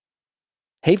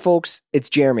Hey folks, it's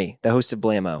Jeremy, the host of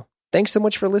Blammo. Thanks so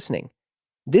much for listening.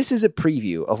 This is a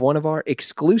preview of one of our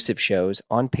exclusive shows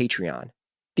on Patreon.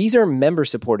 These are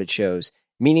member-supported shows,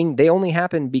 meaning they only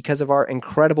happen because of our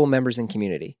incredible members and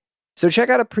community. So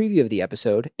check out a preview of the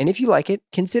episode, and if you like it,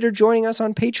 consider joining us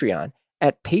on Patreon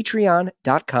at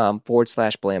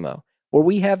patreon.com/Blammo, where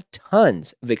we have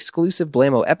tons of exclusive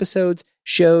Blammo episodes,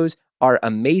 shows, our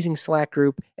amazing Slack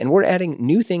group, and we're adding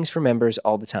new things for members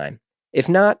all the time. If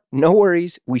not, no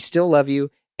worries, we still love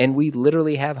you, and we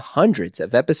literally have hundreds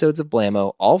of episodes of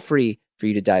Blammo all free for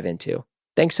you to dive into.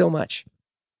 Thanks so much.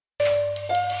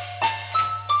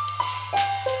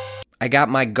 I got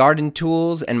my garden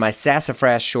tools and my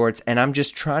sassafras shorts, and I'm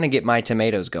just trying to get my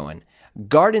tomatoes going.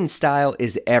 Garden style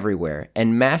is everywhere,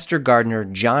 and master gardener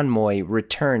John Moy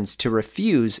returns to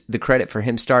refuse the credit for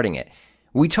him starting it.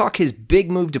 We talk his big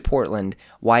move to Portland,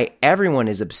 why everyone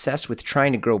is obsessed with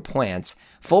trying to grow plants,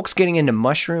 folks getting into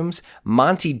mushrooms,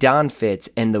 Monty Don fits,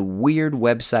 and the weird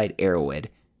website Arrowhead.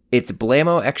 It's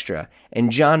Blammo Extra,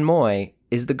 and John Moy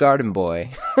is the garden boy.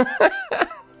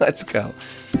 Let's go.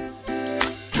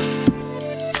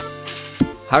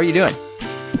 How are you doing?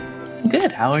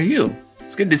 Good. How are you?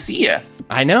 It's good to see you.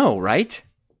 I know, right?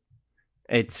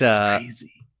 It's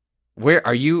crazy. Where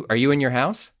are you? Are you in your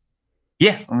house?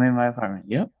 Yeah, I'm in my apartment.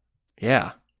 Yep.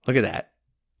 Yeah. Look at that.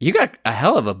 You got a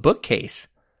hell of a bookcase.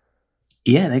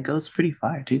 Yeah, that goes pretty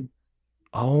far too.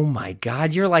 Oh my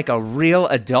God, you're like a real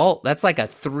adult. That's like a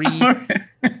three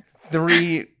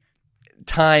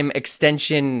time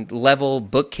extension level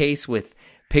bookcase with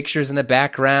pictures in the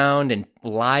background and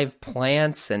live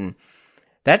plants, and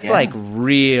that's like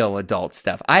real adult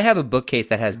stuff. I have a bookcase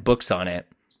that has books on it,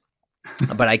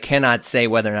 but I cannot say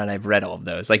whether or not I've read all of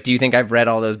those. Like, do you think I've read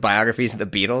all those biographies of the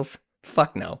Beatles?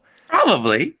 Fuck no.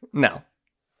 Probably. No,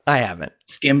 I haven't.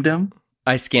 Skimmed them?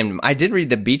 I skimmed them. I did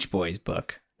read the Beach Boys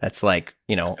book. That's like,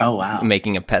 oh, wow.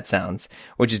 Making of Pet Sounds,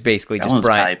 which is basically that just one's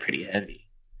Brian. Probably pretty heavy.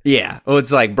 Yeah. Well,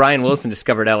 it's like Brian Wilson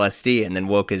discovered LSD and then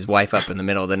woke his wife up in the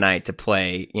middle of the night to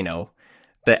play,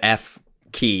 the F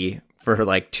key for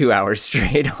like 2 hours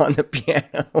straight on the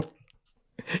piano.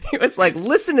 He was like,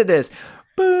 listen to this.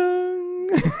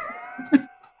 Boom.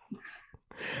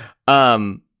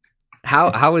 How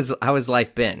has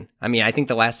life been? I mean, I think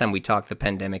the last time we talked, the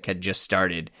pandemic had just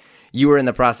started. You were in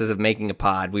the process of making a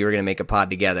pod. We were going to make a pod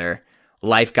together.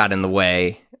 Life got in the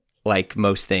way, like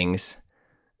most things.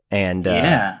 And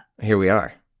here we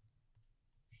are.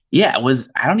 Yeah,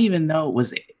 I don't even know,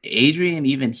 was Adrian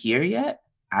even here yet?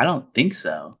 I don't think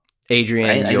so. Adrian,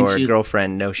 right? Your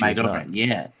girlfriend, no, she's my girlfriend,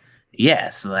 not. Yeah,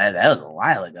 so that was a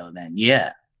while ago then.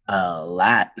 Yeah, a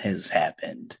lot has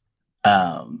happened.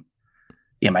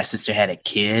 My sister had a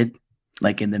kid,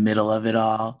 like in the middle of it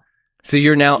all. So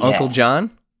you're now Uncle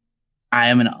John? I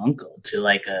am an uncle to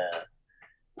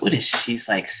what is she's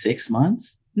like 6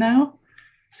 months now?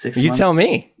 6 months. You tell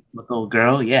me. Little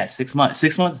girl, 6 months.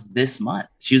 6 months this month.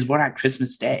 She was born on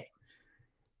Christmas Day.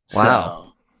 Wow.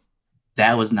 So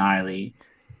that was gnarly.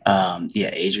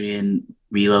 Adrian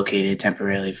relocated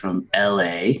temporarily from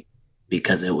LA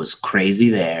because it was crazy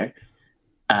there.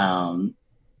 And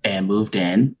moved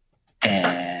in.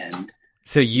 And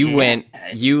so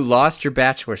you lost your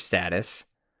bachelor status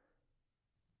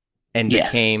and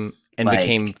became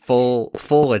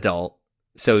full adult.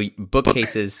 So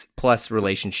bookcases plus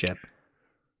relationship.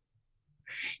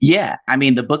 Yeah, I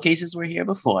mean the bookcases were here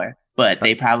before, but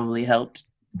they probably helped.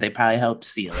 They probably helped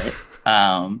seal it.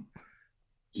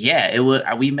 It was.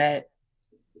 We met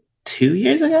 2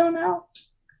 years ago now,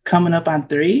 coming up on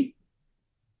 3.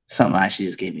 Something actually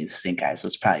just gave me the stink eye, so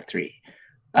it's probably 3.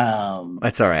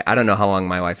 That's all right. I don't know how long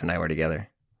my wife and I were together.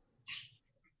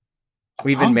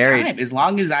 We've been married as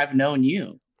long as I've known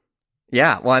you.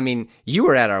 Yeah, well, I mean, you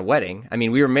were at our wedding. I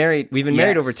mean, we were married. We've been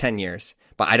married over 10 years,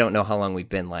 but I don't know how long we've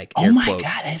been like. Oh my God,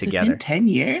 has it been 10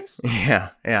 years?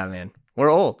 Yeah, man, we're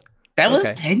old. That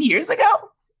was 10 years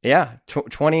ago. Yeah,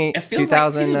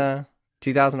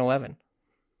 2011.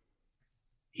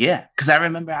 Yeah, because I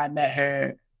remember I met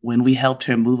her when we helped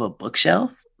her move a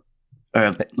bookshelf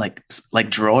or like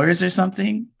drawers or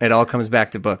something. It all comes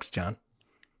back to books, John.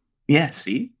 Yeah,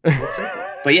 see?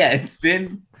 But yeah, it's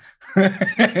been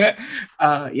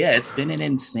it's been an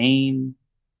insane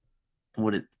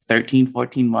 13,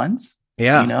 14 months.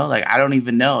 Yeah. I don't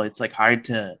even know. It's like hard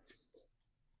to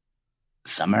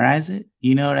summarize it.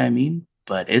 You know what I mean?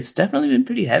 But it's definitely been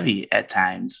pretty heavy at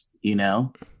times,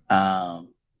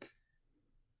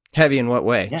 Heavy in what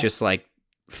way? Yeah. Just like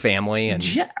family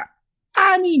and... Yeah.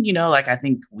 I mean, I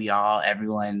think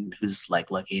everyone who's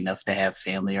like lucky enough to have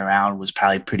family around was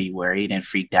probably pretty worried and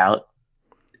freaked out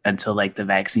until like the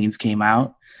vaccines came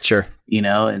out, Sure.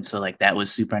 and so like that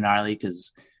was super gnarly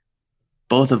because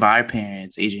both of our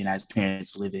parents, Adrian and I's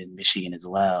parents, live in Michigan as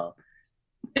well.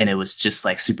 And it was just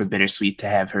like super bittersweet to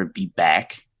have her be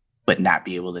back, but not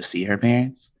be able to see her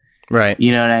parents. Right.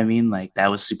 You know what I mean? Like that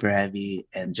was super heavy,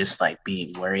 and just like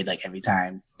being worried like every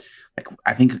time. Like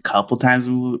I think a couple times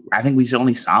I think we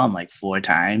only saw him like 4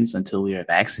 times until we were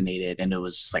vaccinated, and it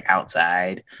was just like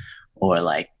outside or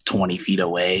like 20 feet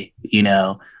away,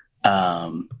 and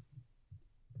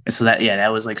so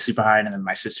that was like super hard. And then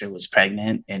my sister was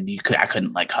pregnant, and I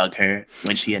couldn't like hug her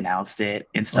when she announced it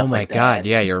and stuff like that. Oh my God.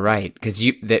 Yeah, you're right. Cause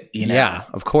yeah,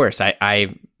 of course.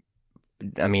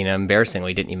 I mean,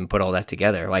 embarrassingly didn't even put all that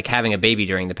together. Like having a baby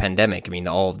during the pandemic. I mean,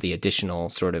 all of the additional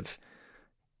sort of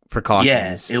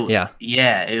precautions.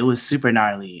 It was super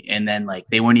gnarly. And then like,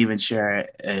 they weren't even sure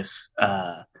if,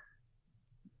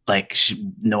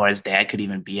 Nora's dad could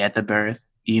even be at the birth.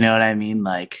 You know what I mean?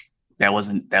 Like, that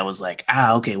was like,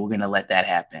 okay, we're gonna let that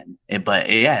happen. It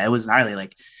was gnarly.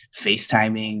 Like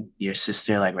FaceTiming your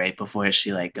sister like right before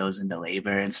she like goes into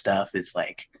labor and stuff is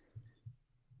like,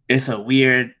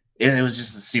 it was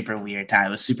just a super weird time.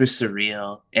 It was super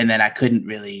surreal. And then I couldn't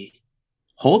really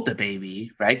hold the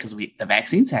baby, right? Because the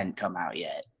vaccines hadn't come out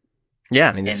yet. Yeah,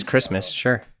 I mean, this is Christmas,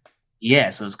 sure.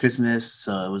 Yeah, so it was Christmas.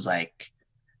 So it was like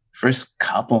first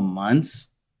couple months.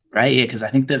 Right. Yeah. Cause I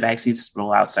think the vaccines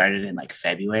rollout started in like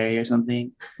February or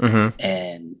something. Mm-hmm.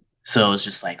 And so it was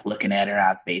just like looking at her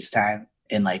on FaceTime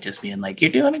and like just being like,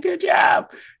 you're doing a good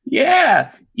job.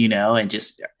 Yeah. And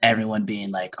just everyone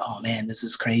being like, oh man, this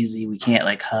is crazy. We can't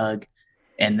like hug.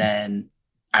 And then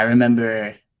I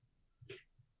remember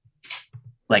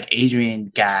like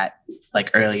Adrian got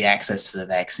like early access to the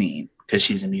vaccine because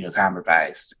she's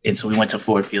immunocompromised. And so we went to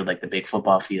Ford Field, like the big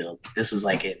football field. This was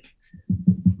like in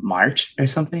March or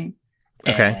something.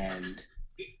 Okay. And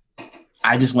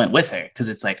I just went with her because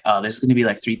it's like, oh, there's going to be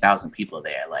like 3,000 people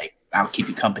there. Like, I'll keep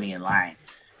you company in line.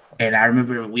 And I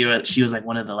remember she was like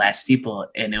one of the last people,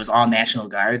 and it was all National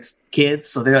Guards kids.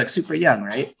 So they're like super young,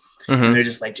 right? Mm-hmm. And they're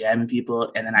just like jamming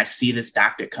people. And then I see this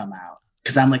doctor come out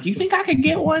because I'm like, you think I could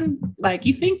get one? Like,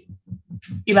 you think,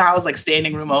 I was like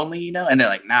standing room only, and they're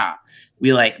like, nah,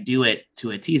 we like do it to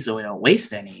a T so we don't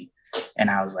waste any. And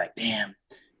I was like, damn.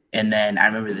 And then I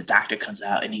remember the doctor comes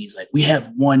out and he's like, we have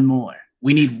one more.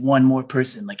 We need one more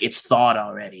person. Like it's thawed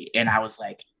already. And I was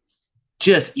like,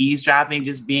 just eavesdropping,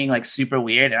 just being like super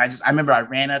weird. And I remember I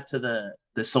ran up to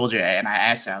the soldier and I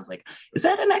asked her, I was like, is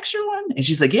that an extra one? And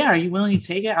she's like, yeah, are you willing to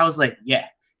take it? I was like, yeah.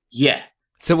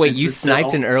 So wait, you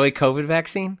sniped an early COVID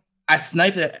vaccine? I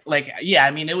sniped it. Like, yeah,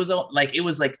 I mean, it was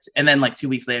like, and then like 2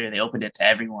 weeks later, they opened it to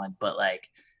everyone. But like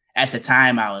at the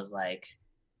time I was like,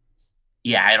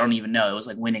 yeah, I don't even know. It was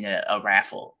like winning a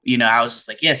raffle. I was just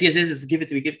like, yes, give it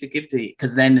to me.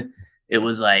 Because then it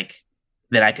was like,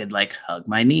 that I could like hug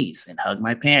my niece and hug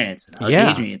my parents and hug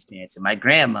Adrian's parents and my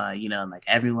grandma, and like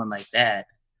everyone like that.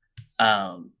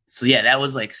 So yeah, that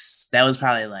was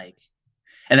probably like,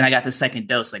 and then I got the second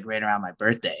dose like right around my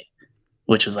birthday,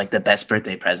 which was like the best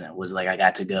birthday present. Was like I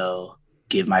got to go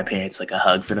give my parents like a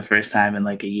hug for the first time in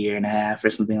like a year and a half or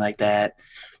something like that.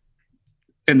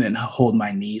 And then hold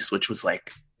my niece, which was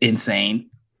like insane.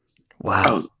 Wow.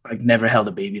 I was like never held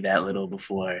a baby that little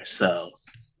before. So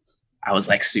I was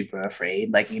like super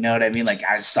afraid. Like, you know what I mean? Like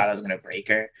I just thought I was going to break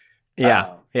her.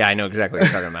 Yeah. Yeah. I know exactly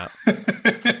what you're talking about.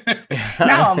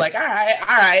 Now I'm like, all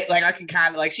right. Like I can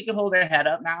kind of like, she can hold her head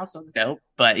up now. So it's dope.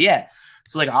 But yeah.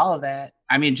 So like all of that,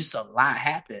 I mean, just a lot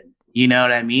happened, you know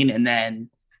what I mean? And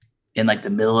then in like the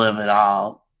middle of it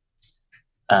all,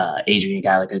 Adrian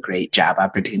got like a great job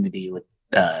opportunity with,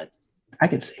 I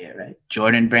could say it, right?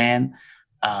 Jordan Brand.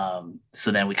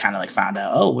 So then we kind of like found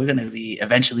out, oh, we're going to be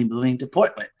eventually moving to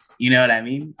Portland. You know what I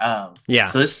mean? Yeah.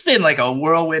 So it's been like a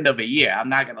whirlwind of a year. I'm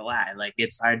not going to lie. Like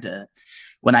it's hard to,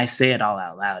 when I say it all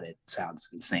out loud, it sounds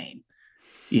insane.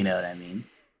 You know what I mean?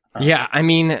 Yeah. I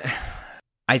mean,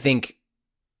 I think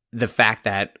the fact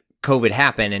that COVID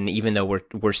happened, and even though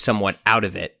we're somewhat out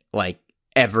of it, like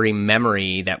every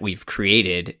memory that we've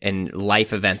created and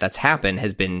life event that's happened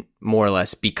has been more or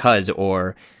less because,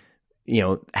 or,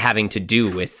 having to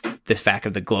do with the fact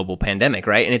of the global pandemic.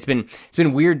 Right. And it's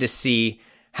been weird to see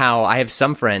how I have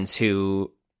some friends who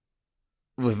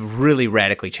have really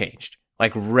radically changed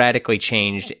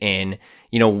in,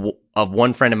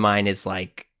 one friend of mine is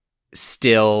like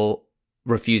still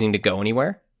refusing to go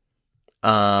anywhere.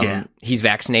 He's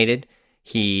vaccinated.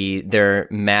 They're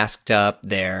masked up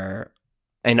there,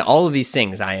 and all of these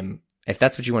things. If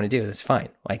that's what you want to do, that's fine.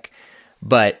 Like,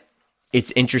 but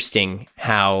it's interesting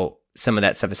how some of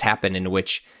that stuff has happened, in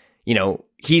which,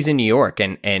 he's in New York,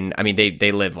 and I mean,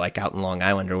 they live like out in Long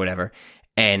Island or whatever.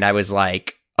 And I was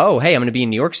like, oh, hey, I'm going to be in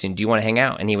New York soon. Do you want to hang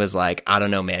out? And he was like, I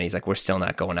don't know, man. He's like, we're still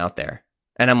not going out there.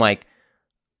 And I'm like,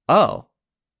 oh,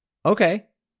 okay,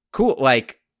 cool.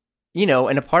 Like, you know,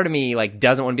 and a part of me like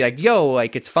doesn't want to be like, yo,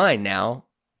 like it's fine now.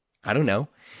 I don't know.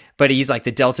 But he's like,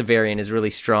 the Delta variant is really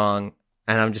strong.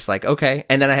 And I'm just like, okay.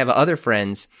 And then I have other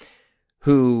friends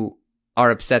who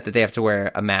are upset that they have to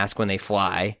wear a mask when they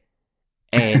fly.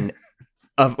 And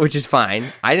which is fine.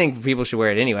 I think people should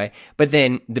wear it anyway. But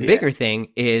then the bigger thing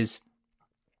is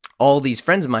all these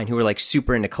friends of mine who are like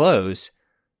super into clothes.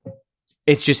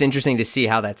 It's just interesting to see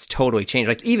how that's totally changed.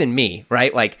 Like even me,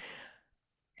 right? Like,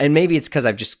 and maybe it's because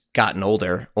I've just gotten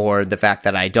older, or the fact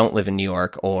that I don't live in New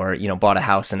York, or, you know, bought a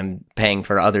house and I'm paying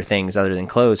for other things other than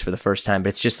clothes for the first time. But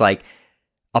it's just like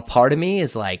a part of me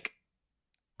is like,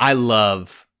 I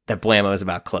love that Blammo is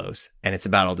about clothes and it's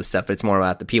about all this stuff, but it's more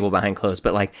about the people behind clothes.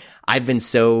 But like, I've been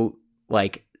so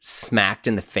like smacked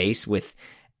in the face with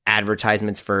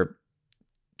advertisements for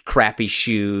crappy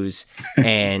shoes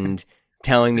and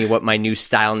telling me what my new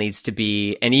style needs to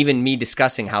be. And even me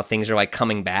discussing how things are like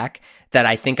coming back, that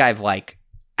I think I've like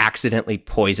accidentally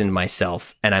poisoned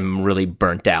myself and I'm really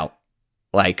burnt out,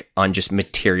 like on just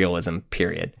materialism,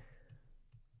 period.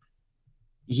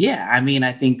 Yeah. I mean,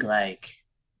 I think like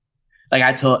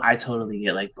I totally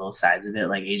get like both sides of it.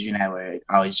 Like Adrienne and I were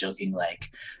always joking, like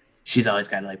she's always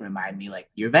got to like remind me, like,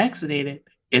 you're vaccinated.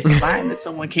 It's fine that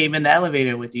someone came in the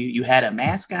elevator with you. You had a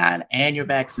mask on and you're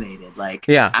vaccinated. Like,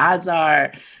 yeah, odds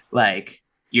are like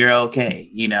you're okay,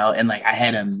 you know? And like I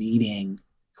had a meeting,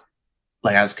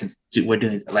 like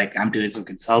I'm doing some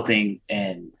consulting,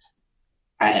 and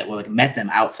I had like met them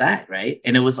outside, right?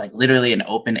 And it was like literally an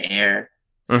open air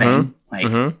thing,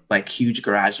 like huge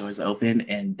garage doors open,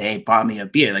 and they bought me a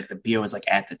beer. Like the beer was like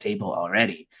at the table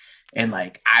already. And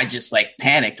like, I just like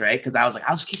panicked, right? Because I was like,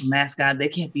 I'll just keep a mask on. They're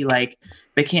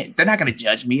not going to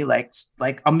judge me. Like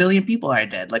a million people are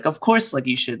dead. Like, of course, like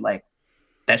you should like,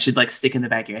 that should like stick in the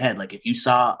back of your head. Like if you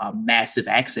saw a massive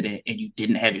accident and you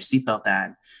didn't have your seatbelt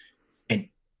on, and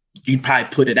you'd probably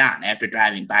put it on after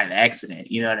driving by the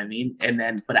accident. You know what I mean? And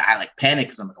then, but I like panicked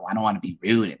because I'm like, oh, I don't want to be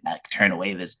rude and like turn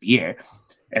away this beer.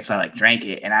 And so I like drank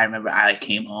it. And I remember I like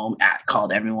came home, I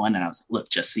called everyone, and I was like, look,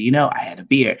 just so you know, I had a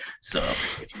beer. So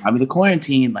if you want me to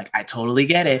quarantine, like I totally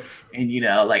get it. And, you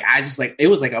know, like I just like, it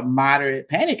was like a moderate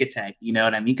panic attack. You know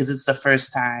what I mean? Because it's the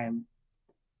first time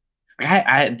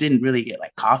I didn't really get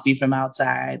like coffee from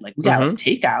outside. Like we got like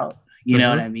takeout, you know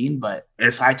what I mean? But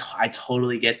it's, I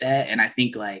totally get that. And I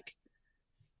think like,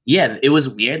 yeah, it was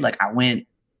weird. Like I went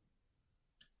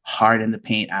hard in the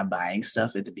paint on buying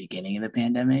stuff at the beginning of the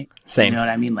pandemic. Same. You know what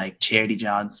I mean? Like Charity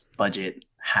John's budget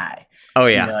high. Oh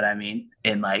yeah. You know what I mean?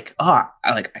 And like, oh,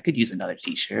 I could use another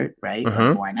t-shirt, right?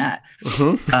 Like, why not?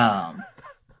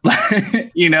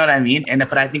 You know what I mean?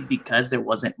 But I think because there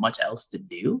wasn't much else to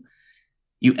do,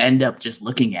 you end up just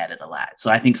looking at it a lot. So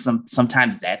I think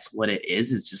sometimes that's what it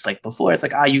is. It's just like before, it's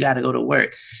like, oh, you got to go to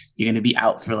work. You're going to be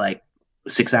out for like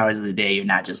 6 hours of the day. You're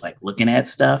not just like looking at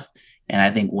stuff. And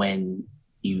I think when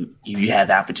you have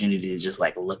the opportunity to just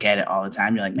like look at it all the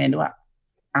time, you're like, man,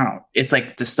 I don't, it's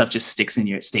like the stuff just stays in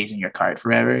your cart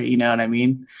forever. You know what I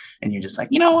mean? And you're just like,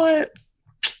 you know what?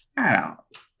 I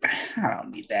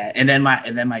don't need that. And then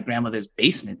my grandmother's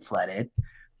basement flooded,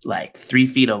 like 3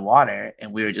 feet of water,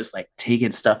 and we were just like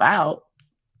taking stuff out.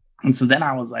 And so then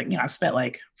I was like, you know, I spent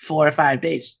like 4 or 5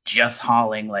 days just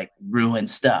hauling like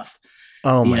ruined stuff.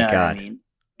 Oh my God. I mean?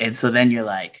 And so then you're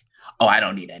like, oh, I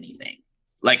don't need anything.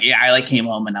 Like, yeah, I like came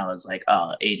home and I was like,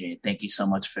 oh, Adrienne, thank you so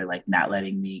much for like not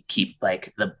letting me keep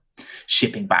like the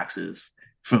shipping boxes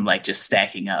from like just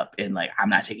stacking up, and like I'm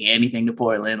not taking anything to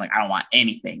Portland. Like I don't want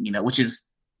anything, you know, which is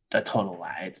a total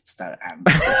lie. It's not, I'm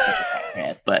such a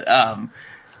bad, but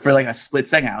for like a split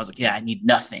second, I was like, yeah, I need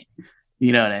nothing.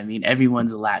 You know what I mean?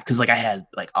 Everyone's alive. Cause like I had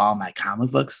like all my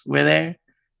comic books were there.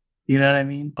 You know what I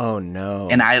mean? Oh no.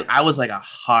 And I was like a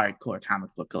hardcore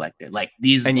comic book collector. Like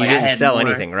these, and you like, didn't sell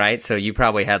anything, right? So you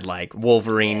probably had like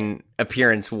Wolverine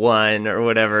appearance 1 or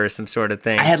whatever, some sort of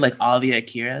thing. I had like all the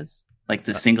Akiras, like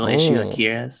the single issue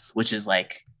Akiras, which is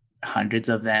like hundreds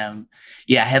of them.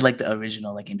 Yeah, I had like the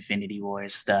original like Infinity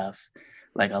Wars stuff,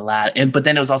 like a lot. But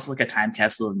then it was also like a time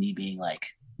capsule of me being like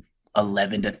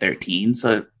 11 to 13.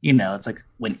 So, you know, it's like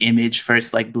when Image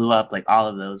first like blew up, like all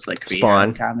of those like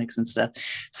Spawn comics and stuff.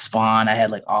 Spawn, I had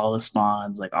like all the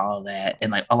Spawns, like all of that,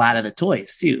 and like a lot of the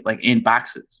toys too, like in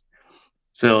boxes.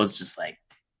 So it's just like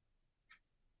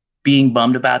being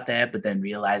bummed about that, but then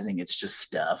realizing it's just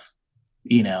stuff,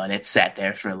 you know, and it sat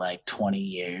there for like 20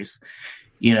 years.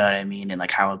 You know what I mean? And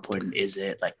like, how important is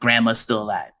it? Like, grandma's still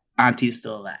alive, auntie's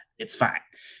still alive. It's fine.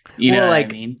 You know what I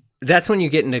mean? that's when you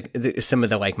get into some of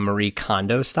the like Marie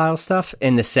Kondo style stuff,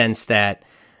 in the sense that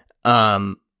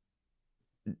the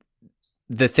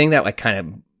thing that like kind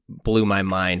of blew my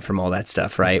mind from all that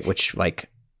stuff, right? Which like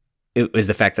it was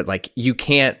the fact that like you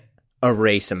can't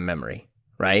erase a memory,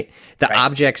 right? The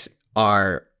objects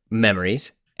are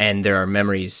memories, and there are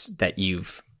memories that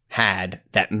you've had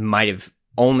that might have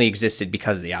only existed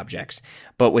because of the objects.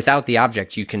 But without the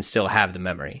object, you can still have the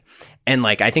memory. And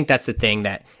like, I think that's the thing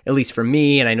that, at least for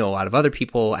me, and I know a lot of other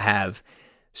people have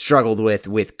struggled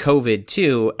with COVID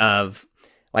too, of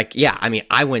like, yeah, I mean,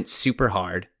 I went super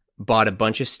hard, bought a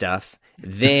bunch of stuff,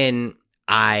 then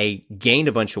I gained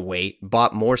a bunch of weight,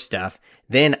 bought more stuff,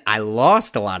 then I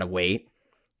lost a lot of weight,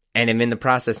 and I'm in the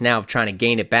process now of trying to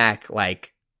gain it back.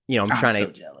 Like, you know, I'm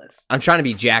so jealous. I'm trying to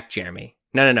be Jack Jeremy.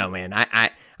 No, man.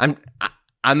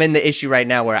 I'm in the issue right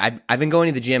now where I've been going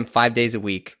to the gym 5 days a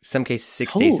week, some cases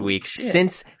 6 days a week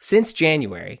since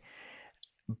January.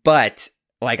 But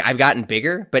like, I've gotten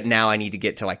bigger, but now I need to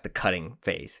get to like the cutting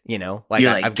phase, you know? Like,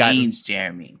 I've gains,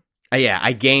 Jeremy. Yeah,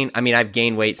 I've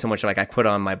gained weight so much. Like, I put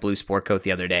on my blue sport coat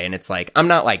the other day, and it's like, I'm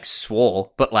not like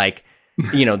swole, but like,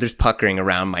 you know, there's puckering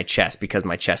around my chest because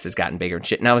my chest has gotten bigger and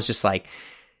shit. And I was just like,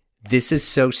 this is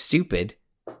so stupid,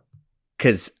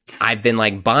 because I've been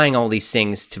like buying all these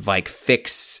things to like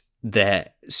fix the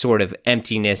sort of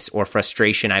emptiness or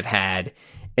frustration I've had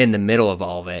in the middle of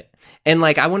all of it. And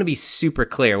like, I want to be super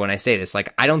clear when I say this.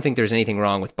 Like, I don't think there's anything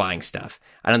wrong with buying stuff.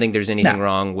 I don't think there's anything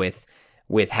wrong with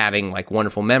having like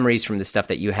wonderful memories from the stuff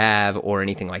that you have or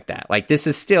anything like that. Like, this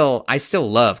is still, I still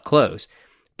love clothes.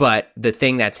 But the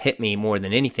thing that's hit me more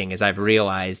than anything is I've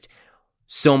realized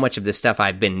so much of the stuff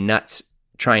I've been nuts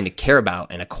trying to care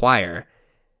about and acquire,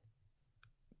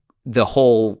 the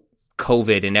whole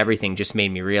COVID and everything just made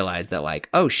me realize that like,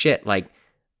 oh shit, like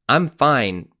I'm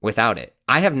fine without it.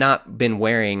 I have not been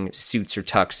wearing suits or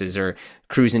tuxes or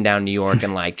cruising down New York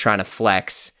and like trying to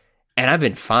flex, and I've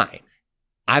been fine.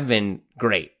 I've been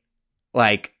great.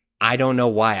 Like, I don't know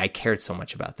why I cared so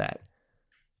much about that.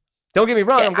 Don't get me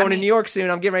wrong, I'm going to New York soon.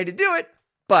 I'm getting ready to do it,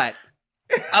 but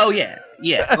oh yeah.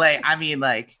 Like, I mean,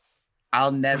 like,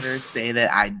 I'll never say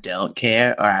that I don't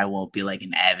care or I won't be like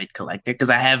an avid collector, because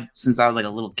I have since I was like a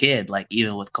little kid, like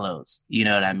even with clothes, you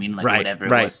know what I mean? Like whatever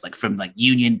it was, like from like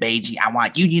Union Bay jeans, I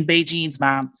want Union Bay jeans,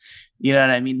 mom. You know what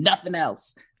I mean? Nothing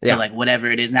else. To like whatever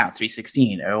it is now,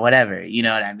 316 or whatever, you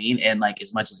know what I mean? And like,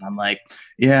 as much as I'm like,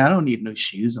 yeah, I don't need no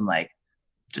shoes, I'm like,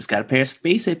 just got a pair of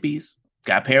Space Hippies,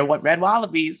 got a pair of Red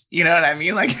Wallabies, you know what I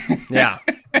mean? Like, yeah.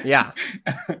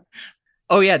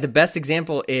 Oh yeah, the best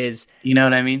example is, you know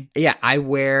what I mean? Yeah, I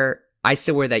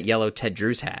still wear that yellow Ted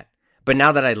Drew's hat. But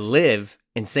now that I live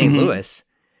in St. Louis,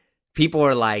 people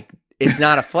are like, it's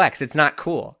not a flex, it's not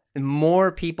cool.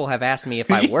 More people have asked me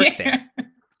if I work there.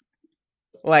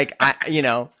 Like,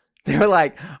 they're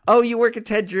like, "Oh, you work at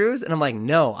Ted Drew's?" And I'm like,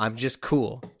 "No, I'm just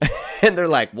cool." And they're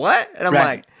like, "What?" And I'm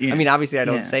like, I mean, obviously I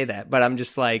don't say that, but I'm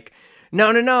just like,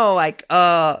 no, like,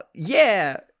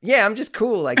 yeah, I'm just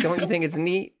cool. Like, don't you think it's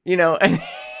neat? You know? And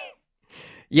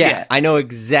yeah, I know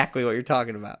exactly what you're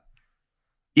talking about.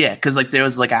 Yeah, because like there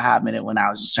was like a hot minute when I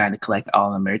was just trying to collect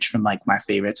all the merch from like my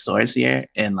favorite stores here,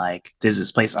 and like there's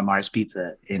this place on Mars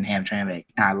Pizza in Hamtramck,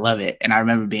 and I love it. And I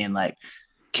remember being like,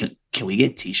 can we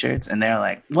get t-shirts? And they're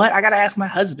like, what? I gotta ask my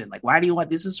husband. Like, why do you want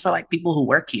this? Is for like people who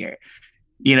work here.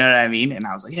 You know what I mean? And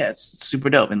I was like, yeah, it's super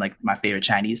dope. And like my favorite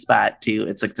Chinese spot too,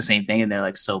 it's like the same thing. And they're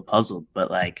like so puzzled, but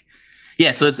like,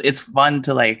 yeah, so it's fun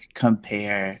to like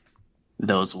compare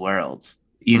those worlds.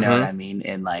 You know what I mean?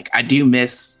 And like, I do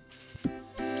miss.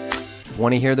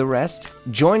 Want to hear the rest?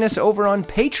 Join us over on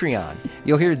Patreon.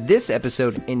 You'll hear this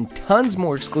episode and tons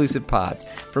more exclusive pods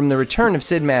from the return of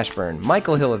Sid Mashburn,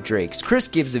 Michael Hill of Drake's, Chris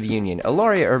Gibbs of Union,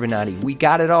 Ilaria Urbanati. We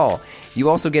got it all. You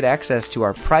also get access to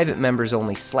our private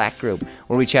members-only Slack group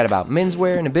where we chat about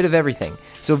menswear and a bit of everything.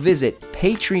 So visit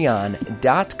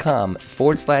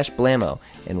patreon.com/Blamo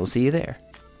and we'll see you there.